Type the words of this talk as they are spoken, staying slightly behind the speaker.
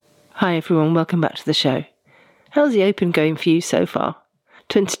Hi everyone, welcome back to the show. How's the Open going for you so far?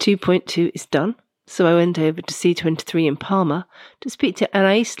 22.2 is done, so I went over to C23 in Palma to speak to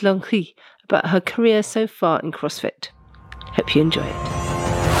Anais Lancry about her career so far in CrossFit. Hope you enjoy it.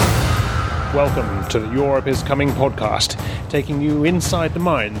 Welcome to the Europe is Coming podcast, taking you inside the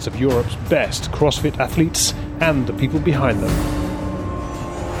minds of Europe's best CrossFit athletes and the people behind them.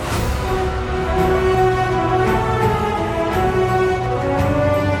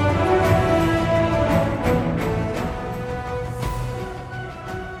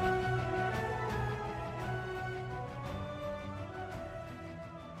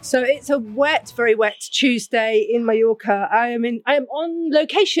 So it's a very wet Tuesday in Mallorca. I am on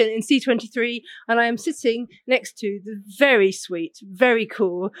location in C23 and I am sitting next to the very sweet, very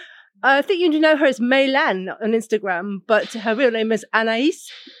cool. I think you know her as Mais on Instagram, but her real name is Anais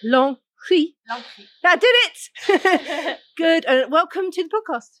Lancry. I did it! Good. Welcome to the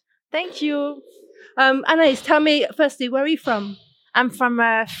podcast. Thank you. Anais, tell me firstly, where are you from? I'm from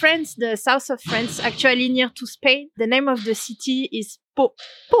France, the south of France, actually near to Spain. The name of the city is Pau.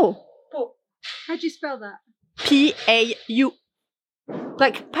 Pau. How do you spell that? P-A-U.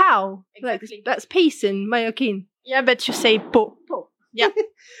 Like Pau. Exactly. Like, that's peace in Mallorquin. Yeah, but you say Pau. Pau. Yeah.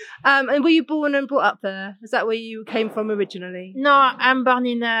 And were you born and brought up there? Is that where you came from originally? No, I'm born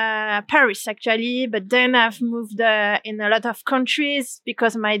in Paris actually, but then I've moved in a lot of countries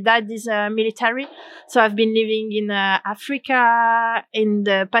because my dad is military. So I've been living in Africa, in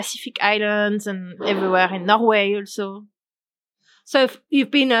the Pacific Islands, and everywhere in Norway also. So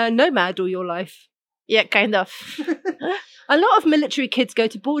you've been a nomad all your life? Yeah, kind of. A lot of military kids go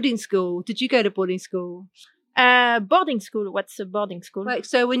to boarding school. Did you go to boarding school? Boarding school. What's a boarding school? Like,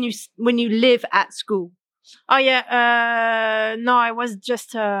 so when you live at school? Oh yeah. No, I was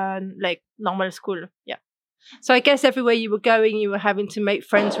just like normal school. Yeah. So I guess everywhere you were going, you were having to make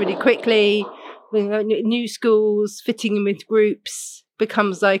friends really quickly. New schools, fitting in with groups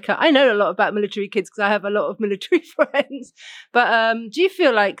becomes like I know a lot about military kids because I have a lot of military friends. But do you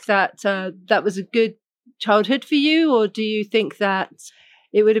feel like that was a good childhood for you, or do you think that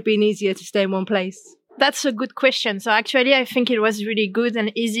it would have been easier to stay in one place? That's a good question. So actually, I think it was really good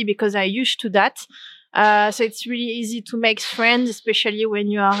and easy because I used to that. So it's really easy to make friends, especially when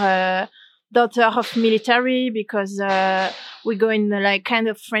you are a daughter of military, because we go in like kind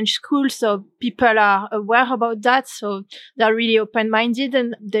of French school. So people are aware about that. So they're really open-minded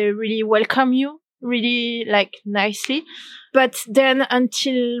and they really welcome you really like nicely. But then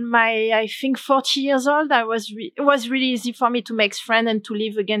until I think 40 years old, it was really easy for me to make friends and to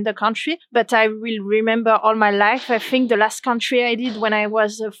live again the country. But I will remember all my life. I think the last country I did when I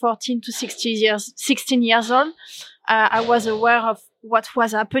was 14 to 16 years old, I was aware of what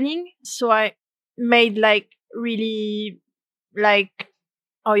was happening. So I made like really like,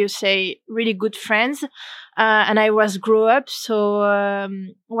 how you say, really good friends. And I was grow up. So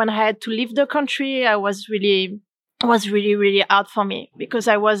when I had to leave the country, it was really, really hard for me because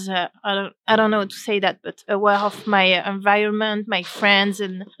I was, I don't know how to say that, but aware of my environment, my friends,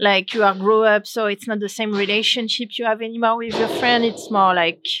 and like you are grow up. So it's not the same relationship you have anymore with your friend. It's more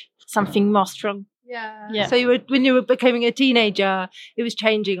like something more strong. Yeah. So when you were becoming a teenager, it was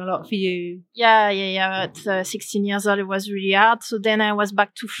changing a lot for you. Yeah. At 16 years old, it was really hard. So then I was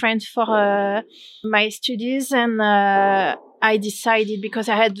back to France for my studies, and I decided because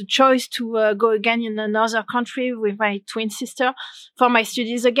I had the choice to go again in another country with my twin sister for my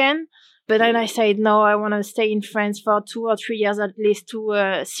studies again. But then I said, no, I want to stay in France for 2 or 3 years at least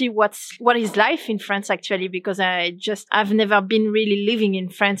to see what is life in France actually, because I've never been really living in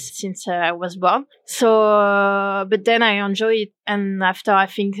France since I was born. So, but then I enjoy it. And after I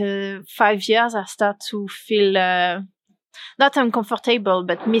think 5 years, I start to feel not uncomfortable,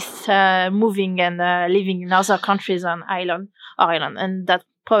 but miss moving and living in other countries on Ireland. And that's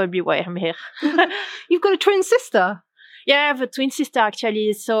probably why I'm here. You've got a twin sister? Yeah, I have a twin sister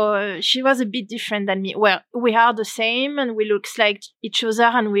actually. So she was a bit different than me. Well, we are the same and we look like each other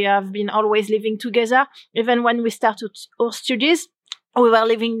and we have been always living together. Even when we started our studies, we were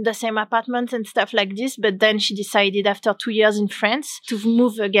living in the same apartment and stuff like this. But then she decided after 2 years in France to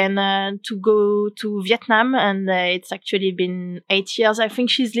move again to go to Vietnam. And it's actually been 8 years, I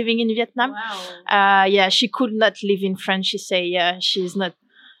think she's living in Vietnam. Wow. Yeah, she could not live in France. She say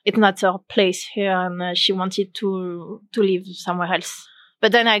it's not her place here, and she wanted to live somewhere else.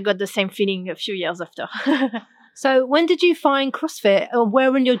 But then I got the same feeling a few years after. So when did you find CrossFit, or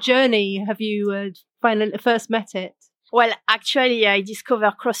where in your journey have you first met it? Well, actually, I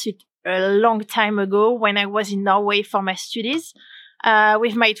discovered CrossFit a long time ago when I was in Norway for my studies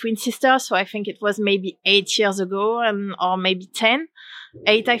with my twin sister. So I think it was maybe 8 years ago or maybe 10.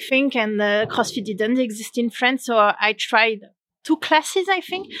 8, I think, and CrossFit didn't exist in France. So I tried 2 classes, I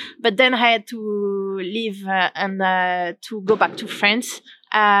think, but then I had to leave and to go back to France.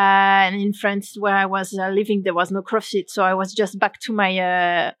 And in France, where I was living, there was no CrossFit. So I was just back to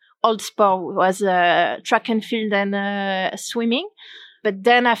my old sport, was track and field and swimming. But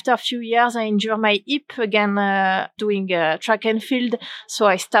then after a few years, I injured my hip again doing track and field. So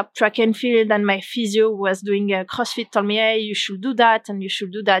I stopped track and field, and my physio was doing CrossFit, told me, hey, you should do that, and you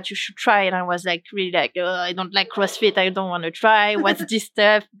should do that, you should try. And I was like, really like, I don't like CrossFit, I don't want to try. What's this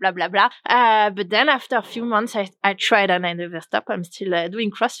stuff? Blah, blah, blah. But then after a few months, I tried and I never stopped. I'm still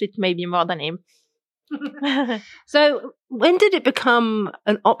doing CrossFit, maybe more than him. So when did it become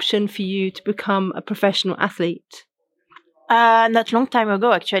an option for you to become a professional athlete? Not long time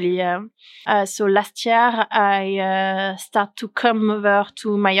ago, actually. So last year, I started to come over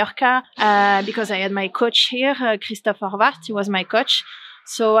to Mallorca because I had my coach here, Christophe Horvath. He was my coach.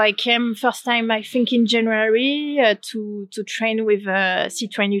 So I came first time, I think, in January to train with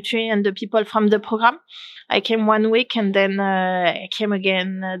C23 and the people from the program. I came 1 week and then I came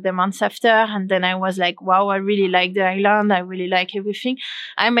again the month after. And then I was like, wow, I really like the island. I really like everything.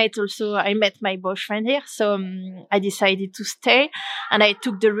 I met my boyfriend here. So I decided to stay and I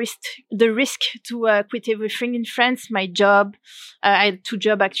took the risk to quit everything in France, my job. I had 2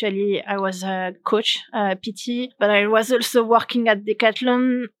 jobs, actually. I was a coach, PT, but I was also working at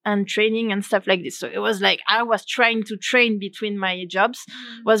Decathlon and training and stuff like this. So it was like I was trying to train between my jobs.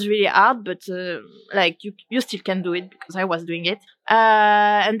 It was really hard, but like you still can do it because I was doing it.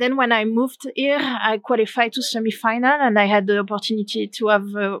 And then when I moved here, I qualified to semi-final and I had the opportunity to have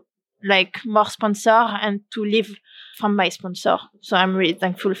like more sponsor and to live from my sponsor. So I'm really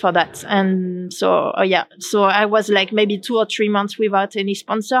thankful for that. And so, so I was like maybe 2 or 3 months without any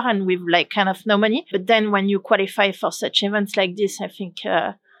sponsor and with like kind of no money. But then when you qualify for such events like this, I think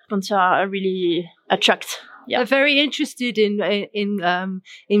sponsors are really attract. Yeah. They're very interested in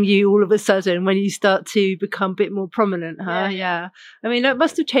you all of a sudden when you start to become a bit more prominent, huh? Yeah. I mean, that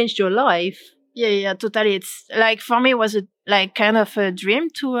must have changed your life. Yeah, totally. It's like, for me, it was like kind of a dream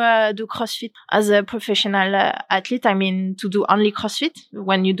to do CrossFit as a professional athlete. I mean, to do only CrossFit.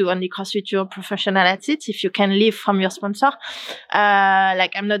 When you do only CrossFit, you're a professional athlete. If you can live from your sponsor,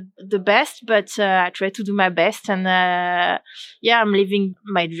 like I'm not the best, but I try to do my best. And I'm living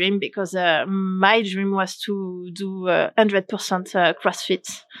my dream because my dream was to do 100% CrossFit.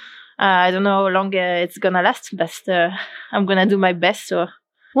 I don't know how long it's gonna last, but I'm gonna do my best. So.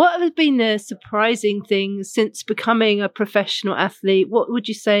 What have been the surprising things since becoming a professional athlete? What would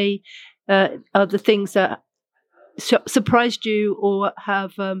you say are the things that surprised you or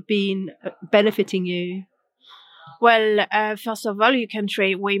have been benefiting you? Well, first of all, you can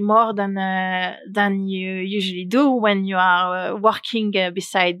train way more than you usually do when you are working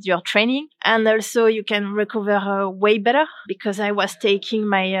beside your training. And also you can recover way better because I was taking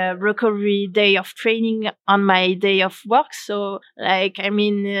my recovery day of training on my day of work. So like, I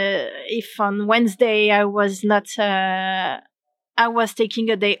mean, if on Wednesday I was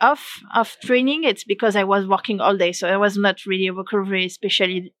taking a day off of training, it's because I was working all day. So I was not really a recovery,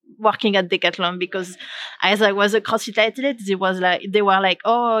 especially working at Decathlon, because as I was a CrossFit athlete, they were like,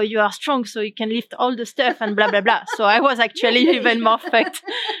 oh, you are strong, so you can lift all the stuff and blah, blah, blah. So I was actually even more fucked.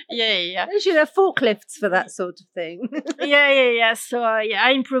 Yeah. You should have forklifts for that sort of thing. Yeah. So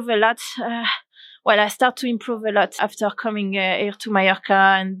I improve a lot. I start to improve a lot after coming here to Mallorca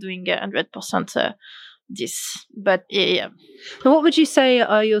and doing 100% this. But yeah. And what would you say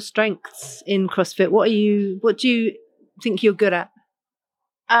are your strengths in CrossFit? What do you think you're good at?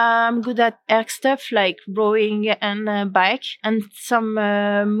 I'm good at air stuff like rowing and bike, and some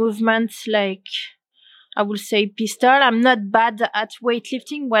movements like I would say pistol. I'm not bad at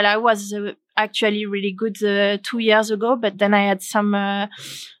weightlifting. Well, I was actually really good 2 years ago, but then I had some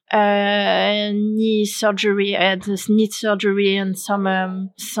knee surgery. I had this knee surgery and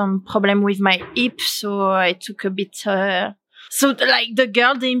some problem with my hip, so I took a bit. So like the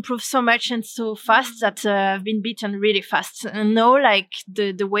girl, they improve so much and so fast that I've been beaten really fast. And now like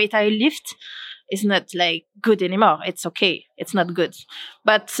the weight I lift is not like good anymore. It's okay. It's not good,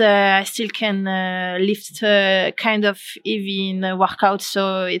 but I still can lift kind of heavy in a workout.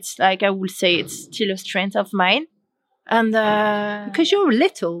 So it's like I would say it's still a strength of mine. And because you're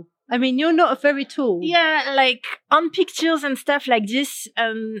little. I mean, you're not very tall. Yeah, like on pictures and stuff like this.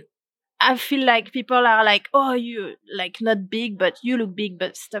 I feel like people are like, oh, you like not big, but you look big,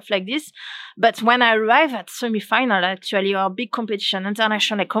 but stuff like this. But when I arrive at semi-final, actually, or big competition,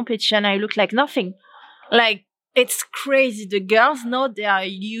 international competition, I look like nothing. Like it's crazy. The girls now, they are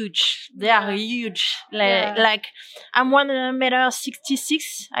huge. They are huge. Like I'm 1.66 m,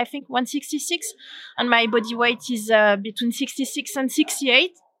 I think 166, and my body weight is between 66 and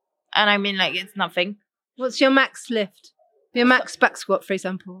 68. And I mean, like, it's nothing. What's your max lift? Your max back squat, for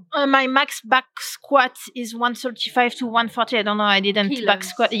example? My max back squat is 135 to 140. I don't know. I didn't Kilos. back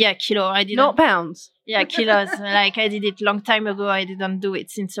squat. Yeah, kilo. I didn't. Not pounds? Yeah, kilos. Like, I did it long time ago. I didn't do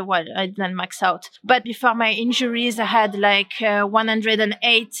it since a while. I didn't max out. But before my injuries, I had like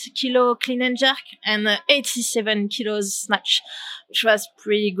 108 kilo clean and jerk and 87 kilos snatch, which was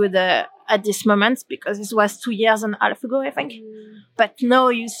pretty good at this moment because it was 2.5 years ago, I think. But now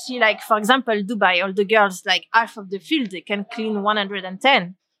you see, like, for example, Dubai, all the girls, like half of the field, they can clean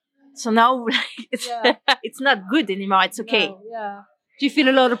 110. So now it's not good anymore. It's okay. No, yeah. Do you feel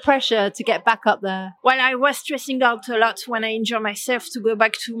a lot of pressure to get back up there? Well, I was stressing out a lot when I injured myself to go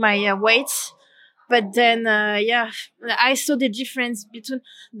back to my weights. But then, I saw the difference between,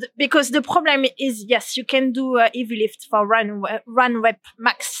 because the problem is, yes, you can do heavy lift for run rep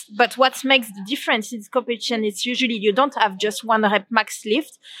max. But what makes the difference in competition is usually you don't have just 1 rep max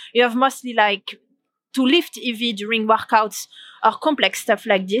lift. You have mostly like to lift heavy during workouts or complex stuff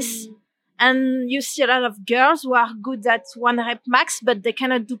like this. And you see a lot of girls who are good at 1 rep max, but they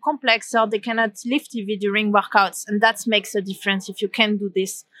cannot do complex or they cannot lift heavy during workouts. And that makes a difference if you can do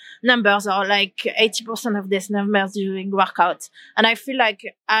these numbers or like 80% of these numbers during workouts. And I feel like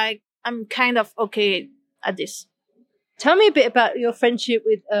I'm kind of okay at this. Tell me a bit about your friendship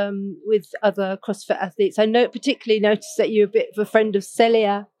with other CrossFit athletes. I particularly noticed that you're a bit of a friend of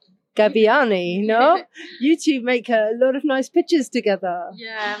Celia Gabbiani, no? You two make a lot of nice pictures together.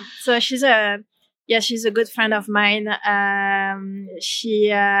 Yeah. So she's a good friend of mine. She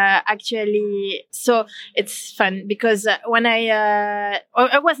actually, so it's fun because when I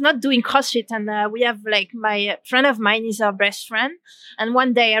was not doing CrossFit, and we have like my friend of mine is our best friend. And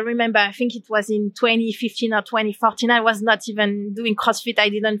one day I remember, I think it was in 2015 or 2014, I was not even doing CrossFit. I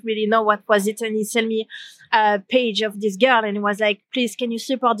didn't really know what was it. And he sent me a page of this girl and it was like, please, can you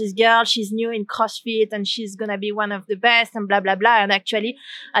support this girl? She's new in CrossFit and she's going to be one of the best and blah, blah, blah. And actually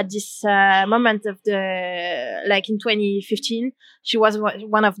at this moment of like in 2015, she was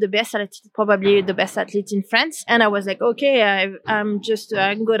one of the best athletes, probably the best athlete in France. And I was like, okay, I'm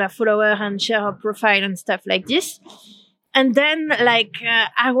going to follow her and share her profile and stuff like this. And then, like,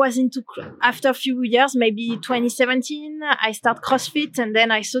 I was after a few years, maybe 2017, I start CrossFit. And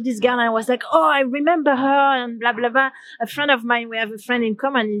then I saw this girl and I was like, oh, I remember her and blah, blah, blah. A friend of mine, we have a friend in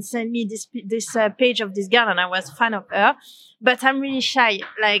common. He sent me this page of this girl and I was a fan of her. But I'm really shy.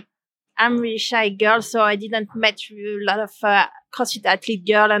 Like, I'm really shy girl. So I didn't meet a lot of CrossFit athlete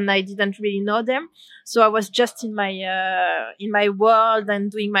girl and I didn't really know them. So I was just in my world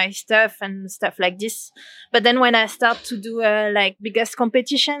and doing my stuff and stuff like this. But then when I start to do like biggest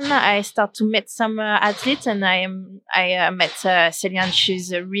competition, I start to meet some athletes and I met Celia and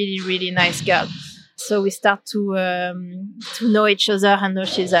she's a really, really nice girl. So we start to know each other and know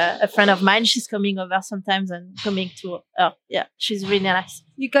she's a friend of mine. She's coming over sometimes and coming to her. Yeah, she's really nice.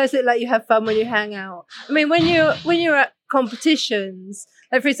 You guys look like you have fun when you hang out. I mean, when you're at competitions,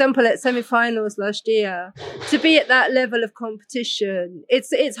 like for example at semi-finals last year, to be at that level of competition,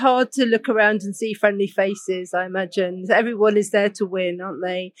 it's hard to look around and see friendly faces. I imagine everyone is there to win, aren't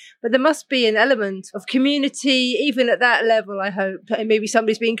they? But there must be an element of community even at that level, I hope. And maybe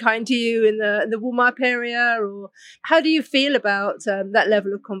somebody's being kind to you in the warm-up area. Or how do you feel about that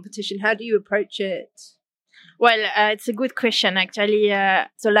level of competition? How do you approach it? Well, it's a good question actually.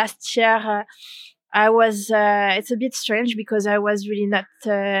 So last year I was, it's a bit strange because I was really not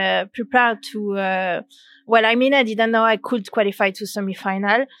prepared to, I didn't know I could qualify to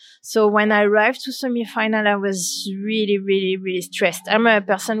semi-final. So when I arrived to semi-final, I was really, really, really stressed. I'm a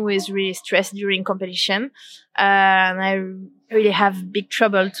person who is really stressed during competition. And I really have big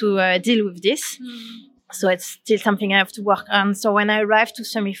trouble to deal with this. So it's still something I have to work on. So when I arrived to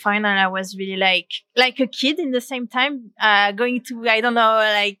semi-final, I was really like a kid in the same time, going to, I don't know,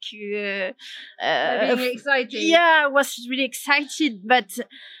 being excited. Yeah, I was really excited.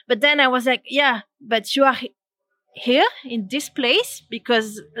 But then I was like, yeah, but you are here in this place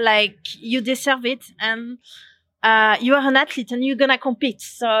because like you deserve it. And you are an athlete and you're gonna compete.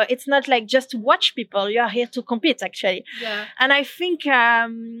 So it's not like just to watch people. You are here to compete, actually. Yeah. And I think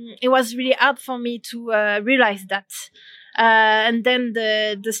it was really hard for me to realize that. And then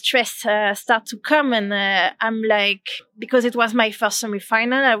the stress start to come, and I'm like, because it was my first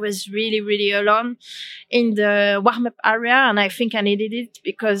semi-final, I was really, really alone in the warm-up area, and I think I needed it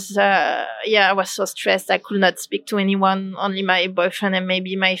because, I was so stressed. I could not speak to anyone, only my boyfriend and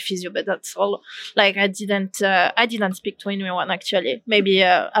maybe my physio, but that's all. Like, I didn't speak to anyone, actually. Maybe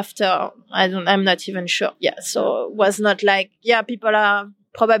after, I'm not even sure. Yeah, so it was not like, people are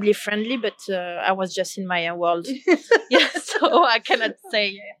probably friendly, but I was just in my world. So I cannot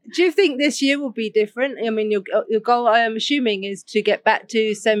say. Do you think this year will be different? I mean, your goal, I am assuming, is to get back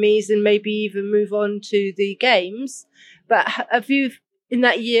to semis and maybe even move on to the games. But have you, in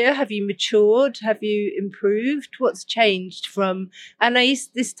that year, have you matured? Have you improved? What's changed from Anais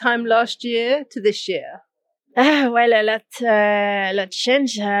this time last year to this year? Well, a lot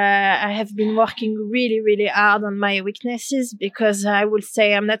changed. I have been working really, really hard on my weaknesses because I would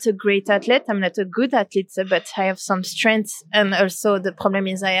say I'm not a great athlete. I'm not a good athlete, but I have some strengths. And also the problem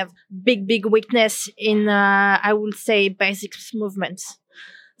is I have big weakness in, I would say, basic movements.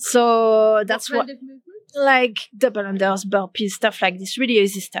 So that's what kind of movement? Like double unders, burpees, stuff like this, really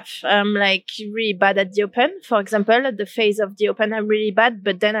easy stuff. I'm like really bad at the open. For example, at the phase of the open, I'm really bad,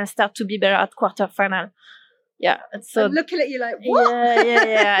 but then I start to be better at quarterfinal. Yeah, so I'm looking at you like, what?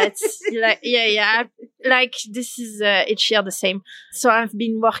 Yeah. It's like, like this is each year the same. So I've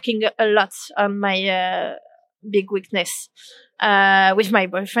been working a lot on my big weakness with my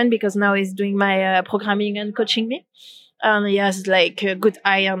boyfriend because now he's doing my programming and coaching me. And he has like a good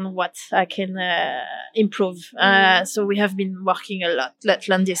eye on what I can improve. So we have been working a lot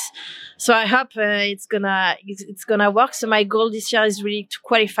on this. So I hope it's gonna work. So my goal this year is really to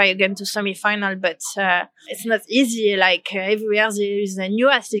qualify again to semi-final, but it's not easy. Like everywhere there is a new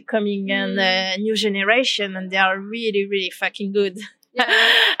athlete coming and a new generation, and they are really, really fucking good. Yeah.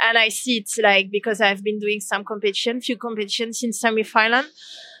 And I see it like because I've been doing few competitions in semi-final.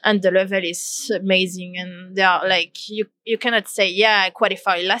 And the level is amazing. And they are like, you cannot say, I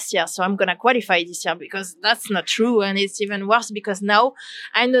qualified last year, so I'm going to qualify this year, because that's not true. And it's even worse because now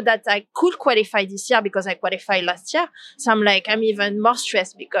I know that I could qualify this year because I qualified last year. So I'm even more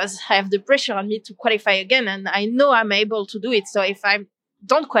stressed because I have the pressure on me to qualify again. And I know I'm able to do it. So if I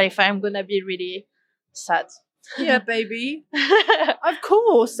don't qualify, I'm going to be really sad. Yeah, baby. Of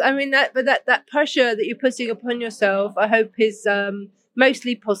course. I mean, that pressure that you're putting upon yourself, I hope is,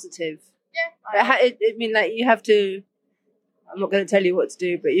 mostly positive. Yeah. I mean, like, you have to, I'm not going to tell you what to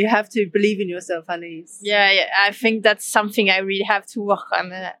do, but you have to believe in yourself, Anais. Yeah. I think that's something I really have to work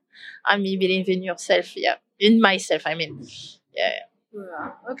on me believing in yourself. Yeah. In myself, I mean. Yeah.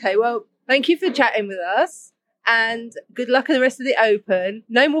 Okay, well, thank you for chatting with us and good luck at the rest of the Open.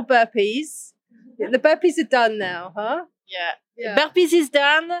 No more burpees. The burpees are done now, huh? Yeah. Burpees is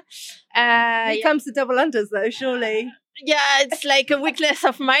done. Here comes the double unders, though, surely. Yeah, it's like a weakness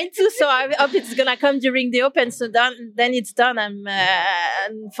of mine too. So I hope it's gonna come during the Open. So then it's done.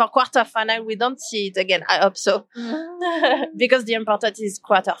 And for quarterfinal, we don't see it again. I hope so, because the important is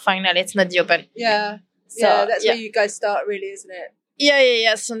quarterfinal. It's not the Open. Yeah, so that's where you guys start, really, isn't it?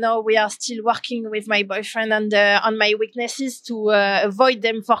 Yeah. So now we are still working with my boyfriend on my weaknesses to avoid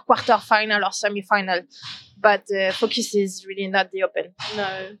them for quarterfinal or semi-final. But focus is really not the Open.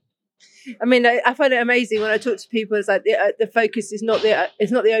 No. I mean, I find it amazing when I talk to people. It's like the focus is not the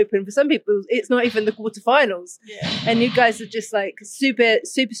Open. For some people, it's not even the quarterfinals. Yeah. And you guys are just like super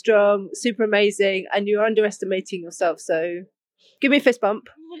strong, super amazing, and you're underestimating yourself. So, give me a fist bump,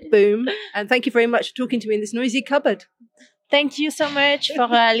 boom, and thank you very much for talking to me in this noisy cupboard. Thank you so much for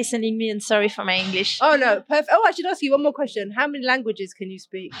listening to me, and sorry for my English. Oh no, perfect. Oh, I should ask you one more question. How many languages can you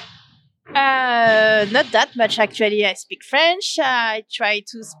speak? Not that much, actually. I speak French. I try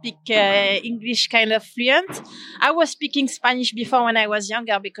to speak English kind of fluent. I was speaking Spanish before when I was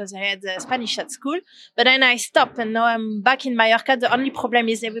younger because I had Spanish at school, but then I stopped and now I'm back in Mallorca. The only problem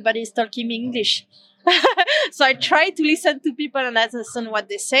is everybody is talking English. So I try to listen to people and understand what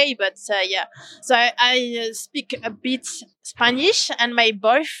they say, but so I speak a bit Spanish, and my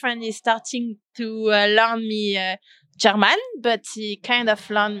boyfriend is starting to learn me German, but he kind of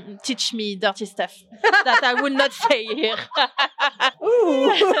teach me dirty stuff that I would not say here. Ooh,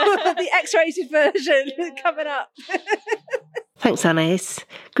 the X-rated version coming up. Thanks, Anais.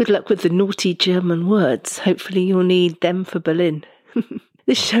 Good luck with the naughty German words. Hopefully you'll need them for Berlin.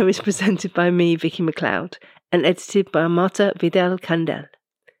 This show is presented by me, Vicky McLeod, and edited by Marta Vidal-Candel.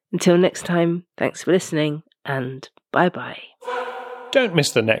 Until next time, thanks for listening, and bye-bye. Don't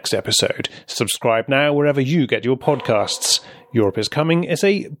miss the next episode. Subscribe now wherever you get your podcasts. Europe is Coming is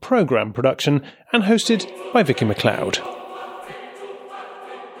a programme production and hosted by Vicky McLeod.